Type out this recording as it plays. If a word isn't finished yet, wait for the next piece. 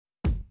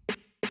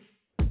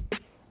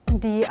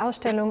Die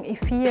Ausstellung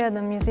EFIE,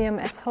 The Museum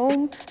as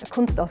Home,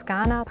 Kunst aus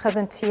Ghana,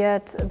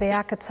 präsentiert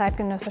Werke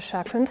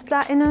zeitgenössischer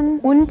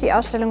KünstlerInnen. Und die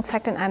Ausstellung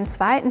zeigt in einem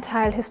zweiten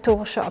Teil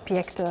historische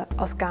Objekte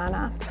aus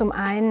Ghana. Zum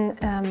einen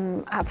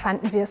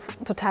fanden wir es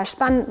total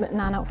spannend, mit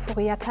Nana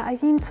Oforiatta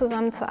Ayim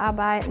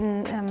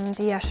zusammenzuarbeiten,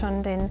 die ja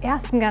schon den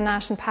ersten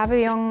ghanaischen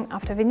Pavillon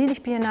auf der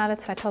Venedig-Biennale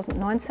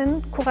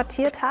 2019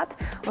 kuratiert hat.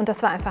 Und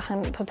das war einfach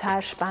ein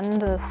total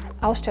spannendes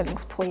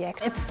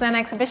Ausstellungsprojekt. It's an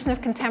exhibition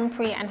of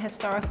contemporary and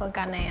historical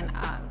Ghanaian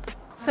art.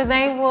 So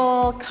they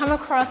will come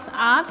across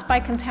art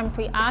by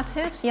contemporary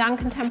artists, young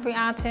contemporary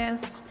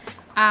artists,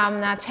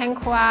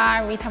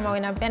 Chainkua, Rita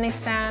Mawuena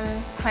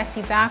Benissan,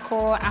 Kwasi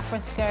Darko,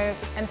 Afroscope,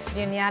 and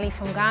Studio Nyali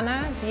from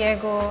Ghana,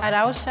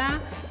 Araúja,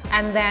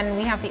 and then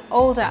we have the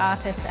older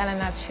artist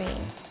Anatsui,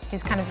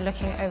 who's kind of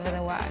looking over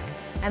the work.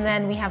 And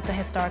then we have the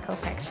historical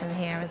section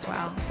here as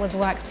well, with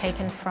works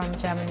taken from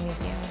German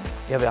museums.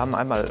 Ja, wir haben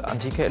einmal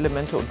antike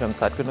Elemente und wir haben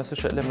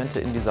zeitgenössische Elemente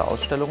in dieser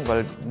Ausstellung,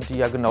 weil die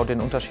ja genau den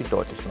Unterschied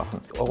deutlich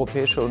machen.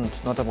 Europäische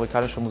und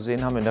nordamerikanische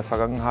Museen haben in der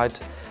Vergangenheit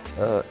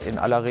in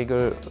aller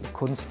Regel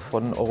Kunst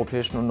von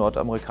europäischen und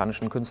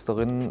nordamerikanischen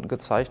Künstlerinnen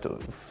gezeigt,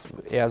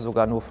 eher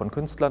sogar nur von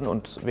Künstlern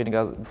und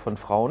weniger von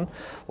Frauen.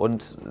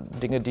 Und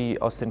Dinge,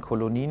 die aus den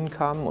Kolonien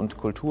kamen und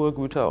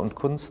Kulturgüter und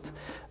Kunst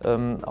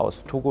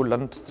aus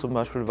Togoland zum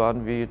Beispiel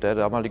waren, wie der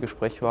damalige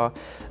Sprech war,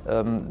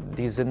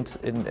 die sind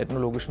in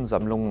ethnologischen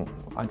Sammlungen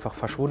einfach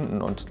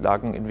verschwunden und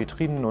lagen in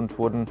Vitrinen und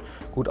wurden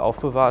gut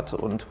aufbewahrt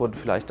und wurden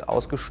vielleicht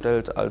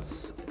ausgestellt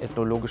als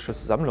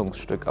ethnologisches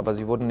Sammlungsstück, aber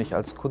sie wurden nicht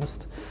als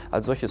Kunst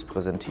als solches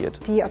präsentiert.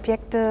 Die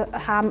Objekte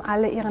haben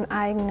alle ihren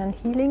eigenen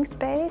Healing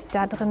Space.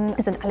 Da drin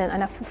sind alle in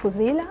einer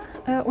Fufuzela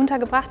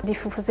untergebracht. Die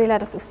Fufuzela,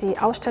 das ist die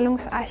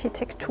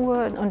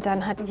Ausstellungsarchitektur, und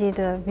dann hat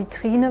jede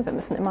Vitrine, wir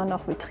müssen immer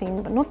noch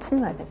Vitrinen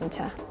benutzen, weil wir sind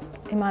ja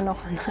immer noch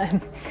in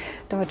einem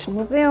deutschen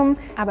Museum,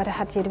 aber da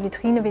hat jede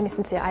Vitrine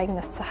wenigstens ihr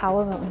eigenes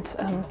Zuhause und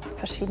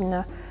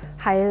verschiedene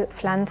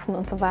Heilpflanzen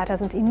und so weiter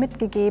sind ihnen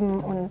mitgegeben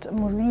und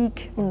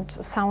Musik und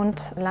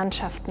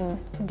Soundlandschaften,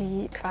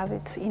 die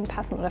quasi zu ihnen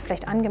passen oder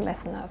vielleicht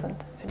angemessener sind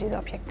für diese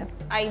Objekte.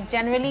 I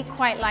generally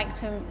quite like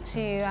to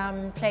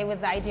play with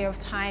the idea of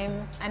time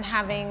and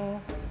having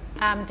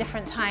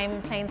different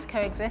time planes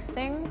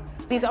coexisting.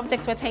 These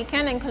objects were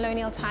taken in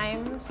colonial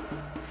times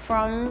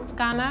from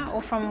Ghana,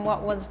 or from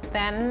what was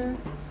then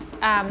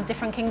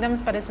different kingdoms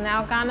but is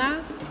now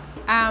Ghana.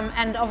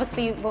 And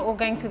obviously we're all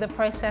going through the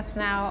process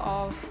now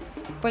of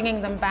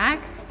bringing them back,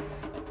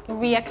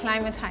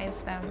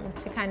 reacclimatize them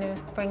to kind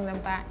of bring them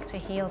back, to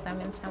heal them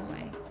in some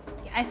way.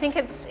 I think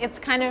it's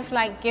kind of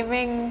like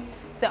giving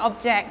the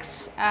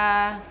objects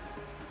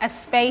a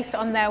space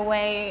on their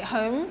way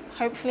home,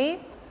 hopefully,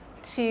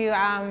 to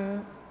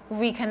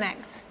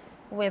reconnect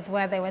with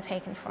where they were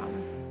taken from.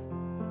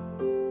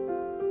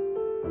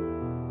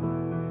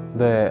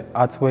 The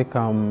artwork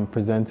I'm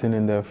presenting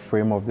in the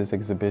frame of this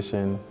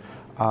exhibition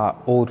are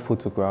old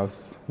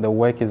photographs. The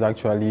work is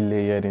actually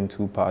layered in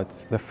two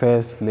parts. The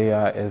first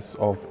layer is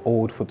of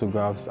old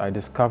photographs I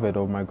discovered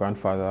of my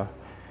grandfather.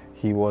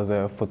 He was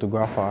a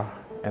photographer,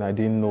 and I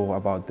didn't know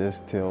about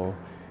this till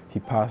he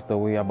passed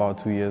away about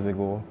 2 years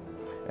ago.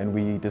 And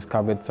we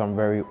discovered some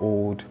very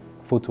old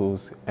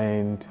photos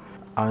and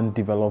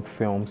undeveloped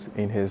films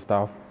in his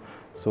stuff.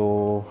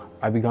 So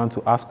I began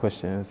to ask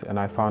questions, and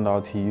I found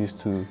out he used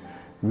to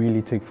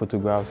really take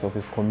photographs of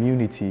his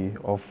community,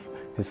 of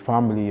his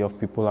family, of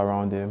people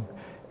around him.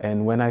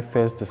 And when I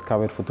first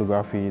discovered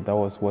photography, that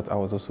was what I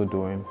was also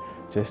doing,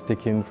 just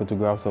taking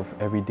photographs of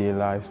everyday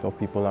lives of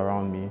people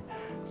around me.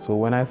 So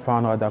when I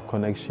found out that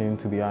connection,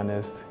 to be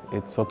honest,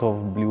 it sort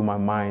of blew my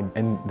mind.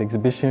 And the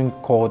exhibition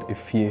called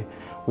EFIE,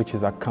 which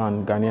is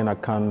Akan, Ghanaian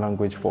Akan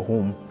language for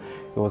home,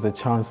 it was a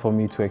chance for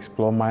me to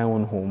explore my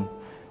own home,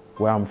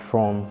 where I'm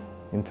from,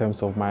 in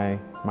terms of my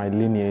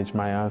lineage,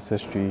 my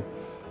ancestry,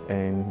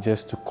 and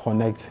just to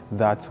connect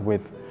that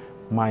with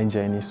my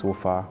journey so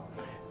far,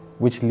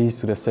 which leads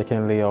to the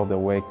second layer of the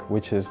work,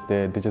 which is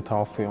the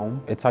digital film.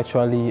 It's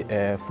actually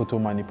a photo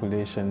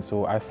manipulation.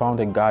 So I found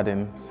a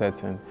garden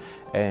setting,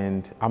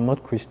 and I'm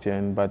not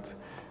Christian, but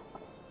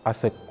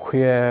as a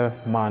queer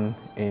man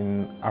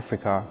in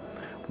Africa,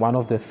 one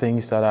of the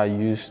things that I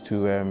used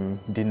to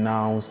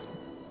denounce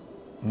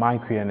my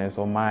queerness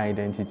or my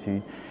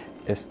identity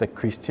is the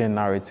Christian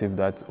narrative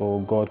that, oh,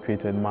 God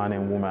created man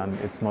and woman.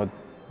 It's not,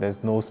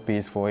 there's no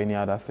space for any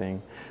other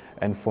thing.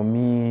 And for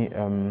me,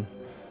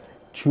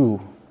 true,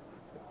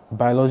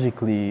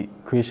 biologically,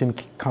 creation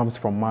comes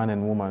from man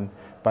and woman,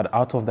 but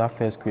out of that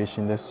first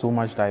creation, there's so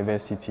much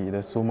diversity,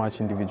 there's so much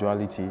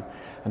individuality.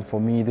 And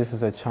for me, this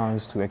is a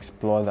chance to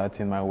explore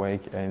that in my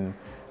work and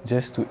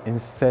just to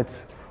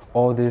insert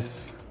all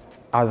these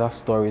other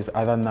stories,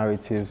 other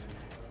narratives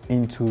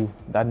into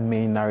that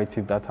main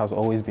narrative that has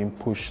always been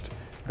pushed,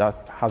 that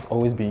has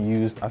always been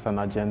used as an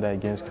agenda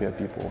against queer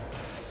people.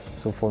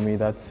 So for me,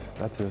 that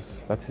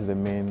is the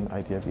main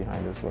idea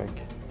behind this work.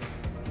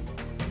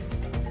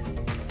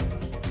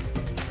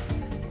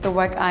 The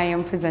work I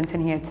am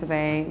presenting here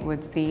today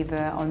would be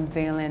the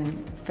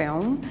unveiling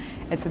film.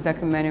 It's a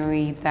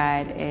documentary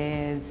that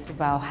is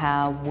about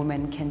how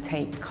women can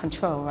take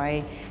control,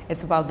 right?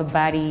 It's about the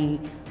body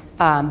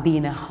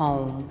being a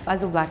home.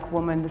 As a Black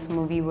woman, this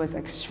movie was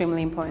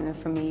extremely important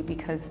for me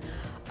because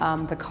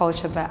the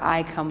culture that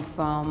I come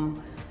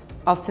from,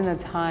 often at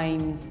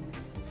times,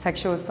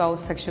 sexual assault,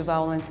 sexual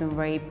violence and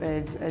rape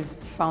is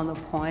frowned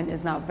upon,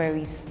 is not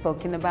very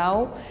spoken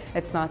about.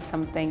 It's not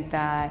something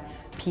that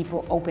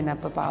people open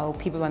up about.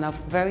 People are not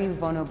very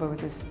vulnerable with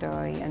this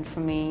story. And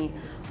for me,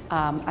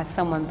 as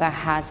someone that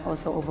has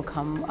also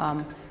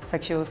overcome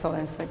sexual assault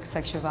and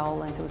sexual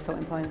violence, it was so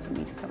important for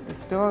me to tell the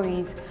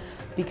stories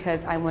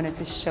because I wanted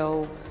to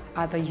show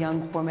other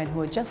young women who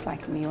are just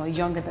like me or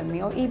younger than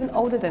me or even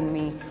older than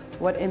me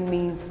what it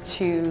means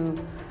to,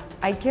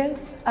 I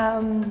guess,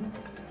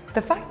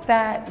 the fact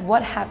that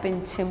what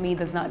happened to me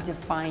does not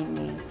define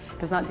me,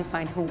 does not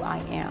define who I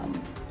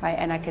am, right?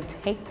 And I could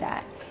take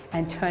that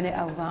and turn it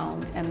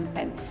around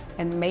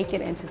and make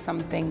it into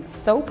something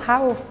so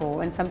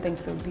powerful and something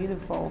so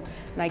beautiful,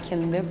 and I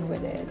can live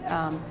with it.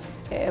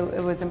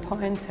 It was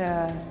important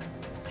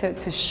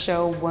to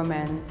show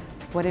women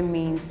what it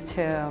means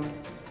to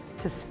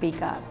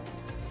speak up.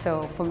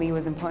 So for me, it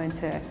was important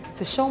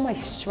to show my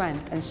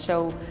strength and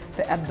show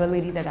the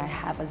ability that I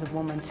have as a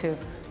woman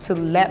to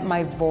let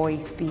my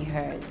voice be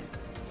heard.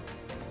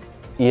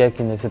 E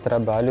aqui nesse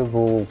trabalho eu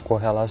vou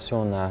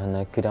correlacionar,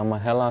 né, criar uma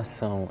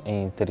relação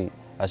entre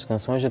as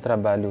canções de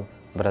trabalho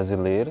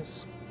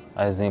brasileiras,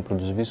 a exemplo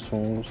dos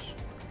viçungos,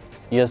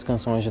 e as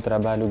canções de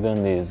trabalho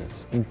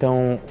ganesas.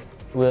 Então,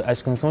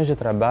 as canções de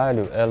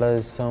trabalho,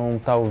 elas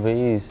são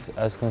talvez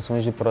as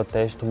canções de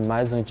protesto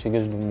mais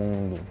antigas do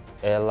mundo.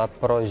 Ela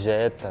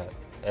projeta,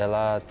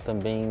 ela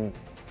também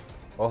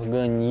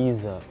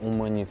organiza um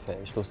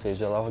manifesto, ou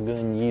seja, ela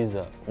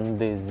organiza um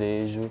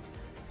desejo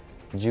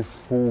de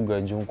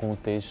fuga de um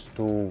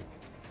contexto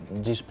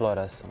de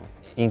exploração.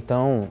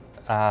 Então,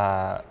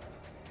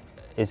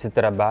 esse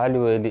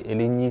trabalho,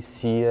 ele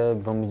inicia,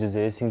 vamos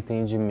dizer, esse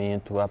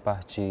entendimento a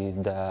partir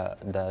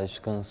das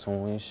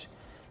canções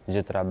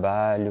de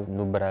trabalho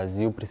no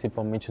Brasil,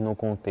 principalmente no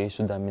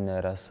contexto da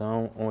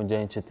mineração, onde a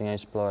gente tem a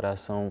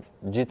exploração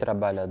de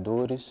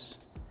trabalhadores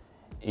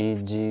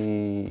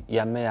e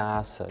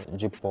ameaça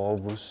de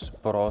povos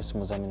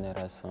próximos à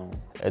mineração.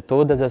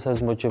 Todas essas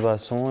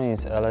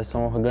motivações, elas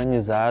são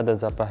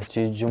organizadas a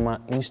partir de uma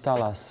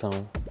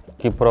instalação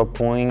que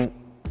propõe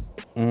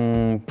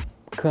um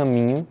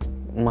caminho,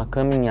 uma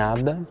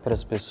caminhada para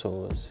as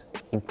pessoas,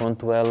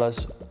 enquanto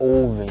elas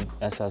ouvem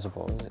essas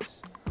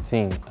vozes.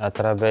 Sim,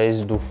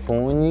 através do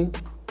fone,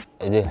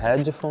 de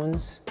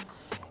headphones,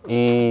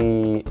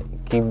 e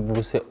que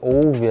você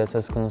ouve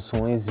essas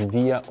canções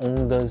via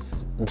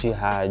ondas de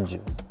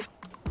rádio.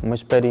 Uma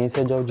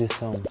experiência de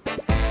audição.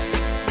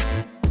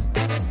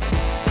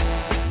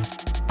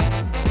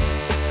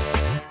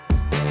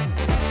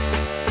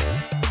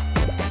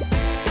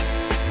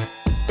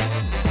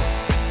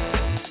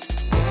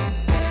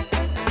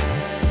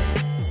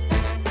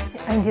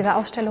 In dieser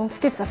Ausstellung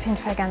gibt es auf jeden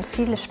Fall ganz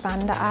viele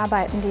spannende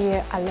Arbeiten, die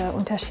alle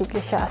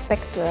unterschiedliche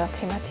Aspekte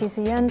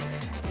thematisieren.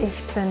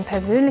 Ich bin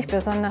persönlich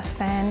besonders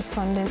Fan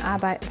von den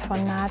Arbeiten von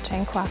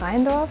Chainkua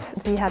Reindorf.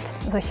 Sie hat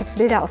solche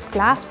Bilder aus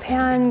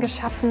Glasperlen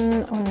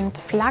geschaffen und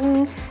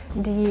Flaggen,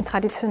 die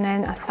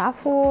traditionellen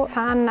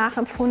Asafo-Fahnen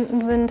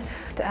nachempfunden sind.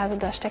 Also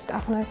da steckt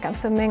auch eine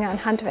ganze Menge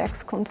an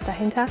Handwerkskunst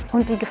dahinter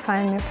und die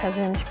gefallen mir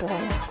persönlich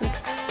besonders gut.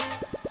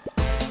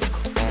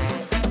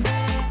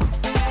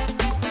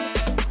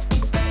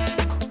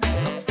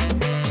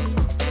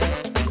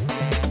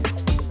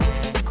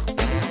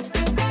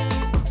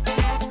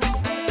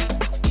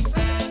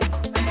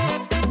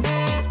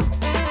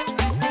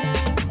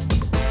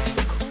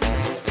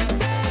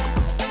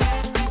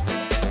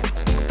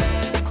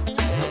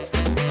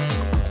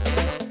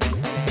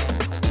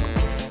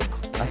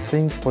 I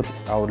think what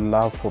I would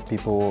love for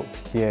people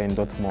here in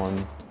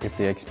Dortmund, if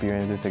they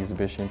experience this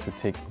exhibition, to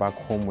take back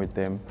home with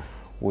them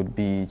would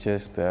be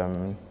just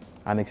an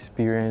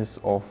experience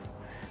of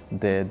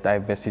the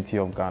diversity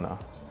of Ghana,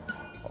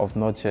 of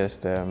not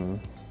just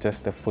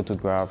the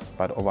photographs,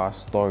 but of our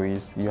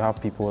stories. You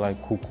have people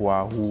like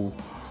Kuukua who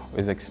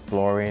is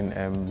exploring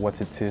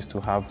what it is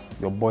to have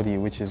your body,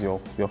 which is your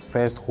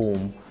first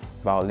home,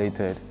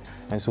 violated.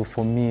 And so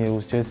for me, it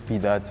would just be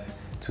that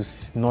to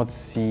not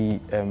see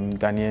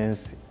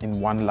Ghanaians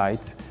in one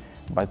light,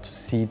 but to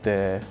see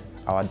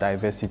our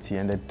diversity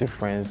and the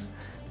difference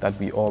that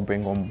we all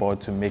bring on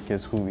board to make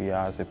us who we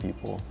are as a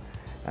people.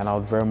 And I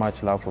would very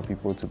much love for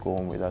people to go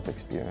on with that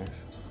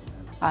experience.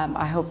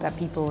 I hope that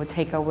people will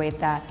take away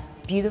that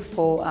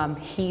beautiful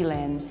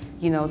healing,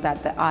 you know,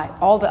 that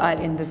all the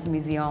art in this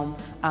museum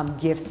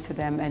gives to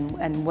them,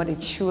 and what it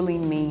truly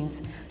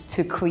means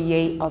to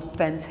create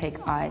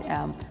authentic art,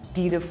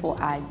 beautiful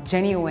art,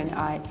 genuine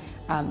art,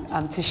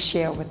 to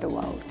share with the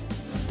world.